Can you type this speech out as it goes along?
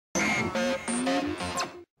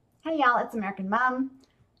y'all, it's American Mom.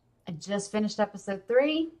 I just finished episode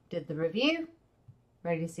 3, did the review,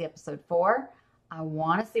 ready to see episode 4. I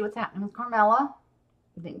want to see what's happening with Carmela.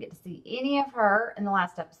 We didn't get to see any of her in the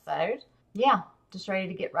last episode. Yeah, just ready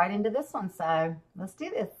to get right into this one, so let's do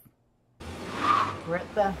this. We're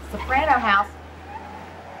at the Soprano house.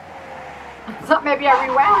 I thought maybe I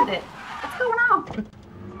rewound it. What's going on?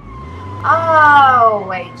 Oh,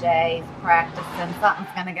 wait, Jay's practicing. Something's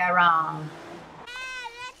gonna go wrong.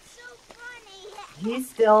 That's so funny. He's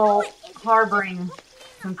still harboring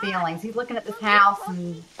some feelings. He's looking at this house,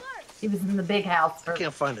 and he was in the big house for I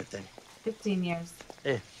can't find a thing. 15 years.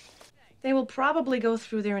 Yeah. They will probably go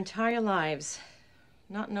through their entire lives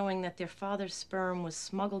not knowing that their father's sperm was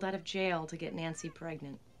smuggled out of jail to get Nancy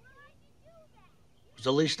pregnant. It was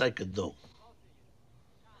the least I could do.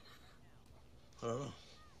 I don't know.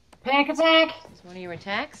 Panic attack? Is this one of your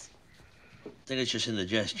attacks? I think it's just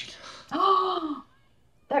indigestion. Oh,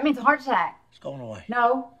 that means a heart attack. It's going away.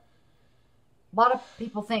 No. A lot of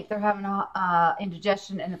people think they're having a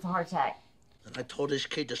indigestion and it's a heart attack. And I told this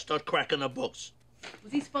kid to start cracking the books.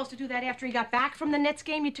 Was he supposed to do that after he got back from the Nets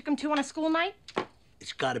game you took him to on a school night?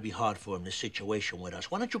 It's got to be hard for him, this situation with us.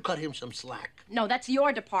 Why don't you cut him some slack? No, that's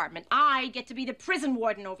your department. I get to be the prison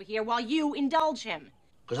warden over here while you indulge him.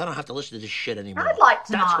 Because I don't have to listen to this shit anymore. I'd like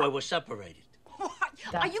to That's not. why we're separated. What?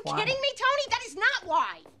 That's Are you why. kidding me, Tony? That is not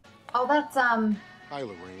why. Oh, that's, Hi,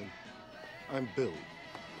 Lorraine. I'm Bill.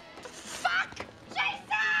 Fuck!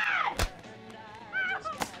 Jason!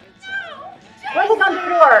 what are they gonna do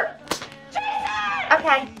to her?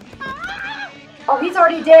 Okay. Oh, he's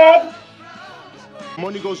already dead?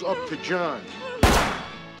 Money goes up to John.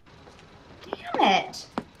 Damn it.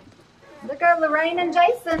 There go Lorraine and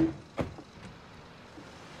Jason.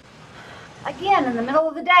 Again, in the middle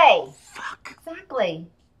of the day. Fuck. Exactly.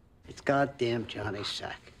 It's goddamn Johnny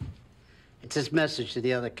Sack. It's his message to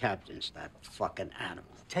the other captains, that fucking animal.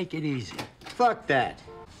 Take it easy. Fuck that.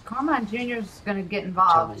 Carmine Jr.'s gonna get Telling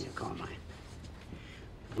involved. you, Carmine.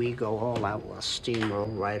 We go all out, we'll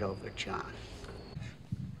steamroll right over John.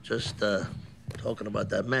 Just, talking about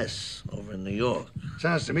that mess over in New York.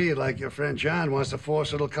 Sounds to me like your friend John wants to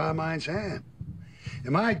force little Carmine's hand.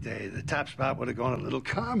 In my day, the top spot would have gone to little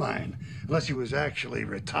Carmine, unless he was actually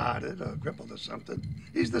retarded or crippled or something.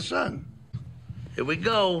 He's the son. Here we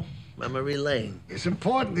go. Memory lane. It's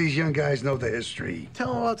important these young guys know the history.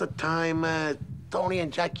 Tell him about the time Tony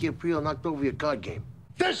and Jackie Aprile knocked over your card game.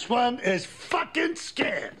 This one is fucking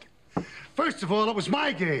scared. First of all, it was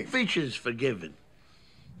my game. Feature's forgiven,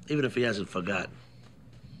 even if he hasn't forgotten.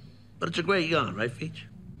 But it's a great yarn, right, Feature?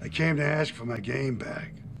 I came to ask for my game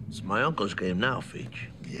back. It's my uncle's game now, Feature.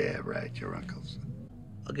 Yeah, right, your uncle's.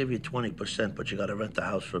 I'll give you 20%, but you gotta rent the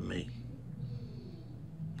house from me.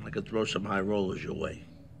 I could throw some high rollers your way.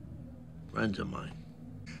 Friends of mine.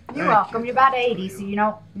 You're welcome. You're about 80, so you're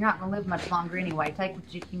not gonna live much longer anyway. Take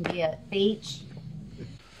what you can get. Beach.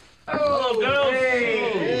 Hello, girls.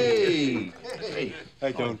 Hey! Hey!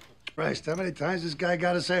 Hi, Don. Christ, how many times this guy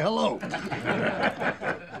got to say hello?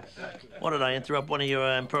 What, did I interrupt one of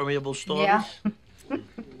your impermeable stories? Yeah.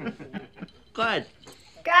 Go ahead.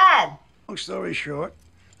 God. Long story short,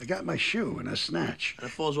 I got my shoe in a snatch. And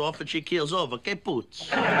it falls off and she keels over. Que putz.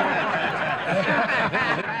 I'm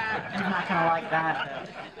not gonna like that.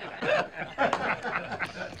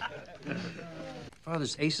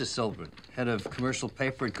 Father's Asa Silver, head of commercial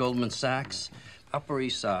paper at Goldman Sachs, Upper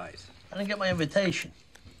East Side. I didn't get my invitation.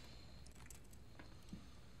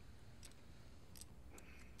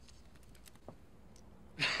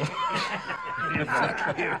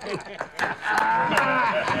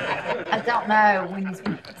 I don't know when he's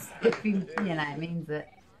if he, means it.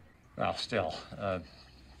 Well, still,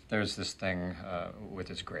 there's this thing with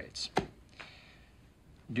his grades.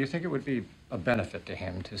 Do you think it would be a benefit to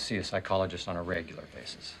him to see a psychologist on a regular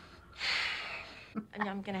basis?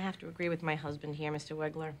 I'm going to have to agree with my husband here, Mr.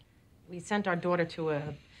 Wegler. We sent our daughter to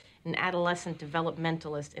an adolescent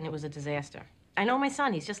developmentalist, and it was a disaster. I know my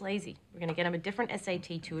son, he's just lazy. We're going to get him a different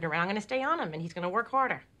SAT tutor, and I'm going to stay on him, and he's going to work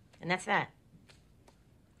harder. And that's that.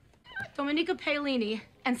 Dominica Paolini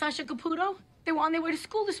and Sasha Caputo, they were on their way to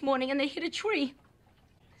school this morning, and they hit a tree.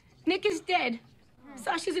 Nick is dead.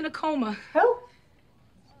 Sasha's in a coma. Who?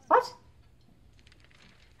 What?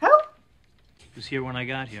 Who? He was here when I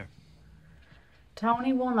got here.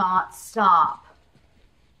 Tony will not stop.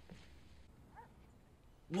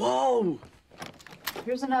 Whoa!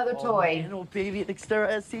 Here's another toy. You know, baby, an Xterra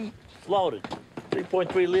SE. It's loaded.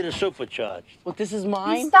 3.3 liter supercharged. Well, this is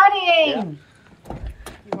mine? He's studying. Yeah.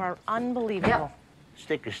 You are unbelievable. Yep.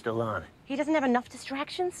 Sticker's still on it. He doesn't have enough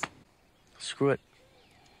distractions? Screw it.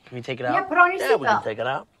 Can we take it out? Yeah, put on your Yeah, we can seatbelt. take it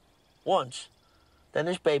out. Once. Then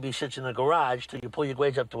this baby sits in the garage till you pull your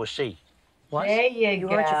grades up to a C. What? There you go.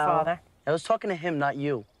 Hurt your father. I was talking to him, not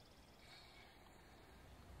you.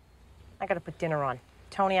 I gotta put dinner on.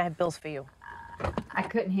 Tony, I have bills for you. I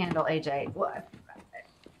couldn't handle AJ. What?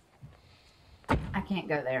 I can't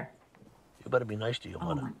go there. You better be nice to your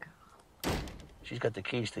mother. Oh my God. She's got the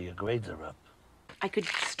keys till your grades are up. I could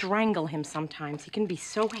strangle him sometimes. He can be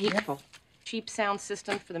so hateful. Cheap sound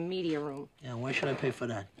system for the media room. Yeah, why should I pay for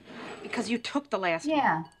that? Because you took the last one.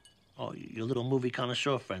 Yeah. Oh, your little movie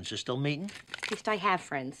connoisseur friends are still meeting? At least I have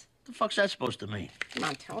friends. The fuck's that supposed to mean? Come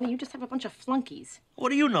on, Tony, you just have a bunch of flunkies. What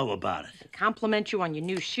do you know about it? They compliment you on your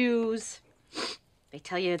new shoes. They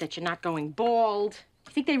tell you that you're not going bald.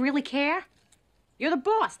 You think they really care? You're the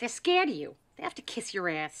boss. They're scared of you. They have to kiss your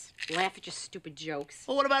ass, laugh at your stupid jokes.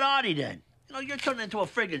 Well, what about Artie then? You know, you're turning into a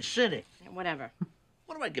friggin' cynic. Whatever.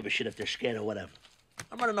 What do I give a shit if they're scared or whatever?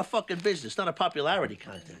 I'm running a fucking business, not a popularity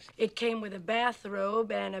contest. It came with a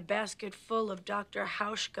bathrobe and a basket full of Dr.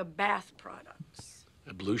 Hauschka bath products.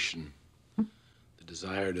 Ablution. The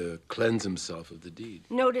desire to cleanse himself of the deed.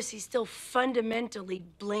 Notice he still fundamentally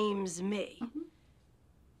blames me.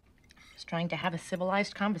 Just trying to have a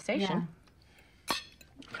civilized conversation.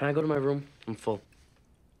 Can I go to my room? I'm full.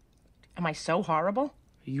 Am I so horrible?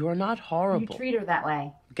 You are not horrible. You treat her that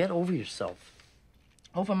way. Get over yourself.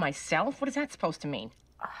 Over myself? What is that supposed to mean?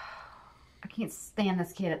 I can't stand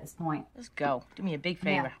this kid at this point. Just go. Do me a big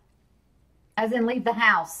favor. Yeah. As in, leave the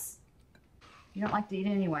house. You don't like to eat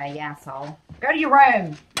anyway, you asshole. Go to your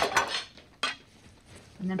room.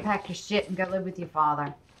 And then pack your shit and go live with your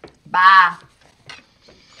father. Bye.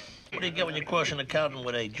 What do you get when you're crossing the Cowden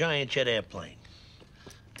with a giant jet airplane?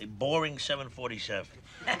 A boring 747.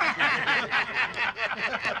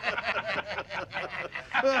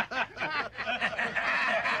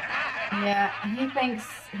 Yeah, he thinks,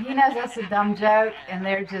 he knows that's a dumb joke, and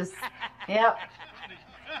they're just, yep.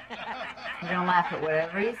 We're gonna laugh at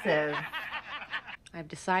whatever he says. I've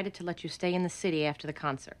decided to let you stay in the city after the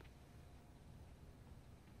concert.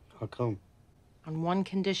 How come? On one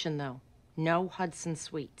condition, though. No Hudson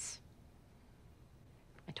Suites.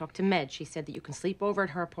 I talked to Med. She said that you can sleep over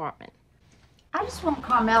at her apartment. I just want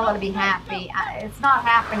Carmela to be happy. It's not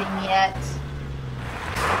happening yet.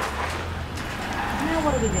 Now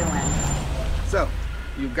what are we doing? So,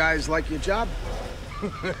 you guys like your job?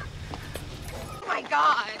 Oh my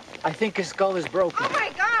God. I think his skull is broken. Oh my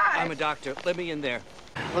God. I'm a doctor. Let me in there.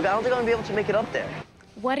 Look, I don't think I'm gonna be able to make it up there.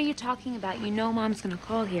 What are you talking about? You know Mom's gonna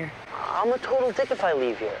call here. I'm a total dick if I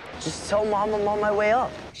leave here. Just tell Mom I'm on my way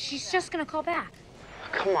up. She's just gonna call back.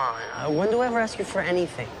 Come on. When do I ever ask you for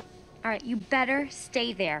anything? All right, you better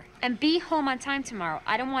stay there. And be home on time tomorrow.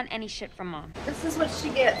 I don't want any shit from Mom. This is what she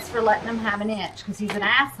gets for letting him have an inch, because he's an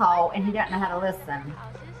asshole and he doesn't know how to listen.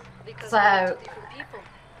 So,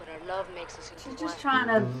 she's just trying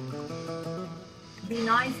to be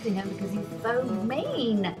nice to him because he's so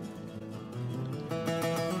mean.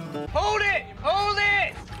 Hold it! Hold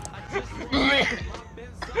it!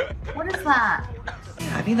 What is that?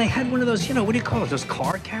 I mean, they had one of those, you know, what do you call it, those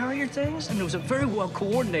car carrier things? I mean, it was a very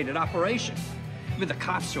well-coordinated operation. I mean, the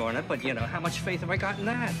cops saw it, but, you know, how much faith have I got in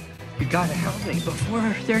that? You gotta help me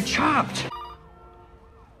before they're chopped.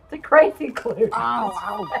 The crazy clue.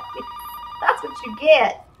 Ow. That's what you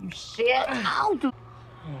get, you shit. Ow.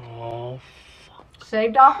 Oh,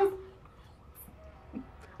 Shaved off his...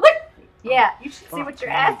 Look! Yeah, you should see what your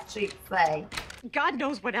ass cheeks say. God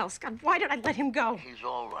knows what else. God, why did I let him go? He's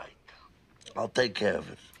all right. I'll take care of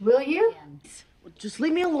it. Will you? Just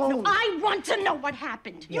leave me alone. No, I want to know what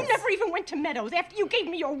happened. You never even went to Meadows after you gave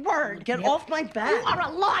me your word. Get off my back. You are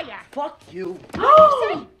a liar. Fuck you.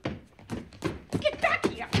 Say, get back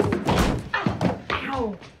here.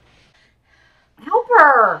 Ow. Help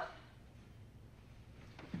her.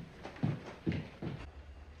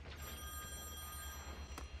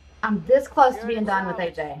 I'm this close to being done with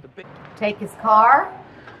AJ. Take his car.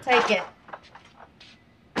 Take it.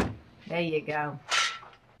 There you go.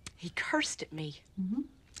 He cursed at me. Oh,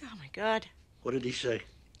 my God. What did he say?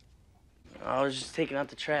 I was just taking out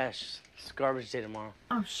the trash. It's garbage day tomorrow.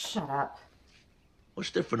 Oh, shut up.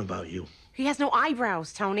 What's different about you? He has no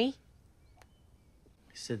eyebrows, Tony.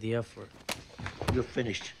 He said the F word. You're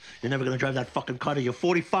finished. You're never gonna drive that fucking car till you're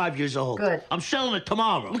 45 years old. Good. I'm selling it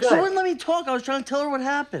tomorrow. Look, she wouldn't let me talk. I was trying to tell her what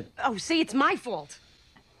happened. Oh, see, it's my fault.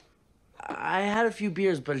 I had a few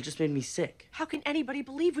beers, but it just made me sick. How can anybody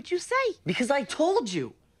believe what you say? Because I told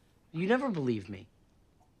you. You never believed me.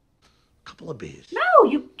 Couple of beers. No,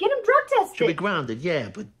 you get him drug tested. Should be grounded, yeah,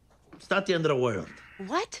 but it's not the end of the world.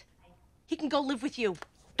 What? He can go live with you.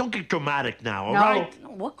 Don't get dramatic now, all No. right? No,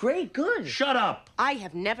 what? Great, good. Shut up. I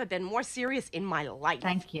have never been more serious in my life.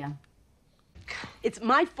 Thank you. It's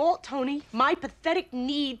my fault, Tony. My pathetic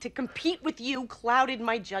need to compete with you clouded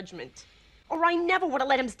my judgment. Or I never would have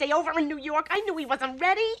let him stay over in New York. I knew he wasn't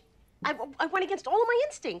ready. I went against all of my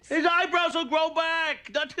instincts. His eyebrows will grow back.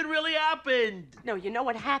 Nothing really happened. No, you know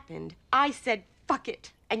what happened? I said, fuck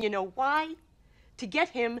it. And you know why? To get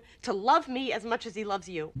him to love me as much as he loves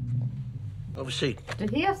you. Oversee. Did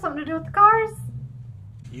he have something to do with the cars?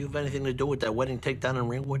 You have anything to do with that wedding takedown in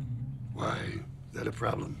Ringwood? Why? Is that a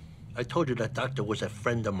problem? I told you that doctor was a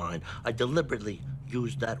friend of mine. I deliberately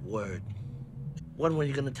used that word. When were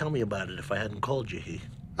you going to tell me about it if I hadn't called you, he?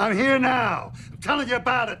 I'm here now. I'm telling you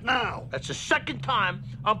about it now. That's the second time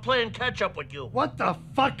I'm playing catch-up with you. What the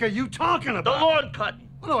fuck are you talking about? The lawn cutting.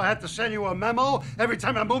 What, do I have to send you a memo every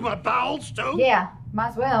time I move my bowels, too? Yeah, might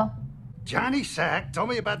as well. Johnny Sack told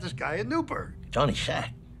me about this guy in Newburgh. Johnny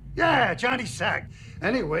Sack? Yeah, Johnny Sack.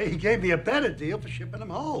 Anyway, he gave me a better deal for shipping him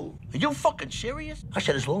home. Are you fucking serious? I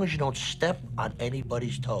said as long as you don't step on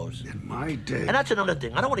anybody's toes. In my day. And that's another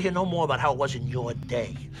thing. I don't want to hear no more about how it was in your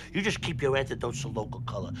day. You just keep your antidotes to local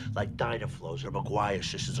color, like Dynaflows or McGuire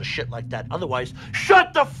Sisters or shit like that. Otherwise,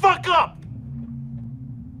 shut the fuck up!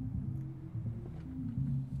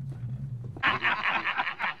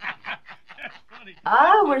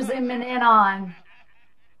 Oh, we're zooming in on.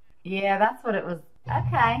 Yeah, that's what it was.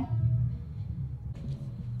 Okay.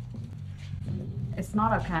 It's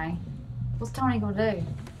not okay. What's Tony gonna do?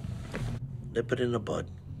 Nip it in the bud.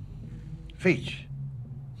 Feach.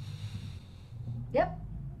 Yep.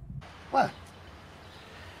 What?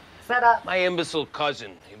 Set up. My imbecile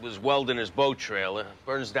cousin, he was welding his boat trailer,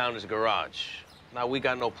 burns down his garage. Now we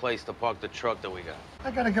got no place to park the truck that we got.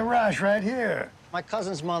 I got a garage right here. My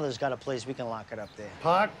cousin's mother's got a place. We can lock it up there.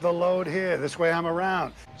 Park the load here. This way I'm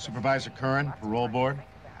around. Supervisor Curran, parole board.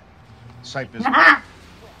 Site visit.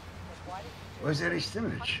 Where's Eddie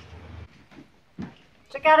Stimich?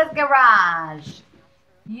 Check out his garage.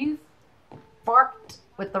 You farked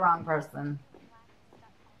with the wrong person.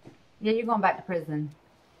 Yeah, you're going back to prison.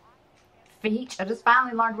 Feach, I just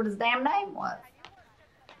finally learned what his damn name was.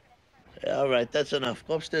 Yeah, all right, that's enough.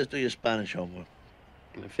 Go upstairs, do your Spanish homework.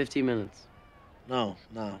 In 15 minutes. No.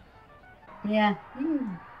 Yeah, you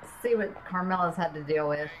can see what Carmela's had to deal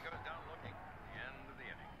with.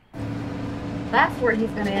 That's where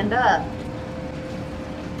he's going to end up.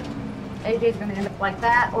 AJ's going to end up like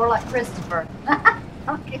that, or like Christopher.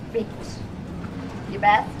 Okay, Beach. You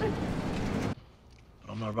bastard.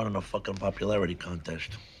 I'm not running a fucking popularity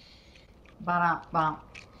contest. Ba-dum-bum.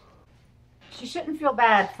 She shouldn't feel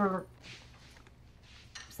bad for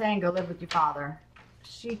saying go live with your father.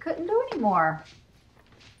 She couldn't do anymore.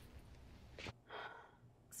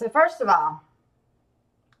 So first of all,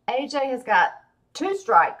 AJ has got 2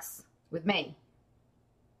 strikes with me.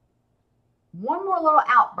 One more little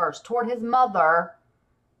outburst toward his mother,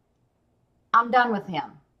 I'm done with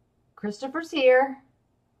him. Christopher's here.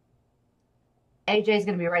 AJ's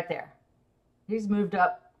going to be right there. He's moved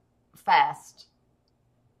up fast.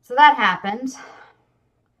 So that happened.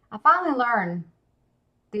 I finally learned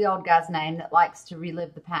the old guy's name that likes to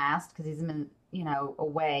relive the past because he's been,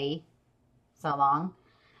 away so long.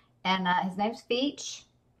 And his name's Feach,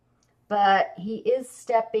 but he is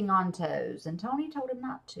stepping on toes, and Tony told him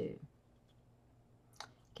not to.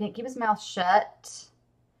 Can't keep his mouth shut.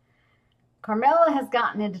 Carmela has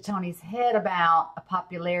gotten into Tony's head about a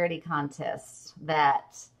popularity contest,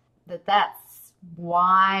 that's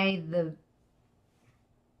why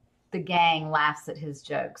the gang laughs at his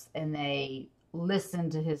jokes and they listen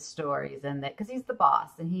to his stories, and because he's the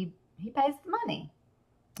boss and he pays the money.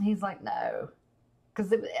 And he's like, no.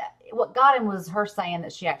 Because what got him was her saying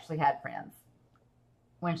that she actually had friends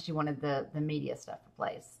when she wanted the media stuff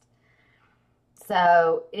replaced.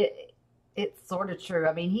 So it's sort of true.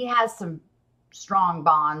 I mean, he has some strong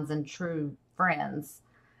bonds and true friends.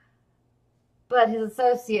 But his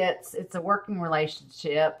associates, it's a working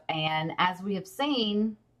relationship. And as we have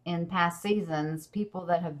seen in past seasons, people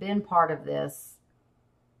that have been part of this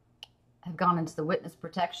have gone into the witness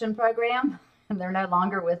protection program and they're no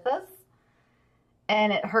longer with us.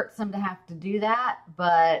 And it hurts them to have to do that,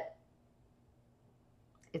 but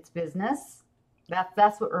it's business.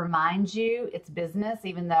 That's what reminds you it's business,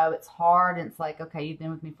 even though it's hard. And it's like, okay, you've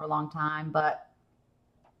been with me for a long time, but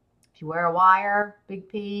if you wear a wire, Big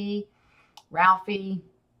P, Ralphie,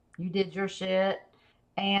 you did your shit.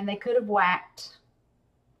 And they could have whacked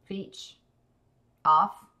Feach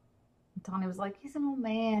off. And Tony was like, he's an old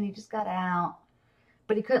man. He just got out.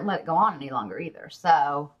 But he couldn't let it go on any longer either.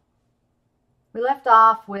 So we left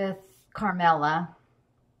off with Carmela.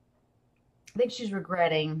 I think she's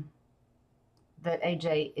regretting that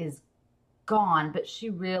AJ is gone, but she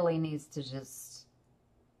really needs to just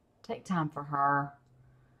Take time for her.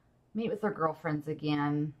 Meet with her girlfriends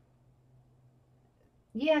again.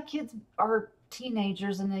 Yeah, kids are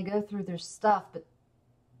teenagers and they go through their stuff, but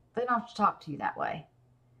they don't have to talk to you that way.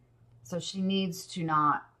 So she needs to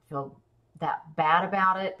not feel that bad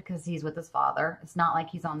about it because he's with his father. It's not like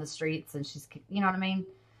he's on the streets and she's, you know what I mean?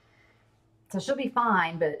 So she'll be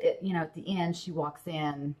fine, but at the end she walks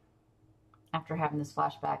in after having this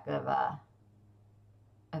flashback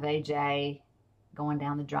of AJ going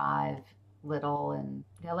down the drive, little, and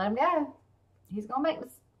you gotta let him go. He's gonna make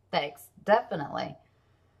mistakes, definitely.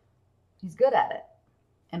 He's good at it.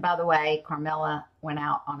 And by the way, Carmela went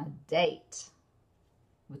out on a date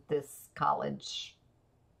with this college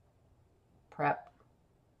prep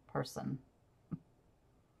person,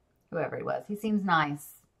 whoever he was. He seems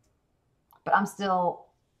nice, but I'm still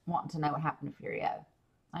wanting to know what happened to Furio.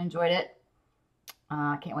 I enjoyed it.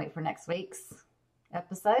 I can't wait for next week's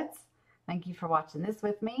episodes. Thank you for watching this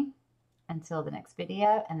with me. Until the next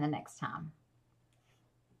video and the next time.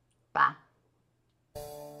 Bye.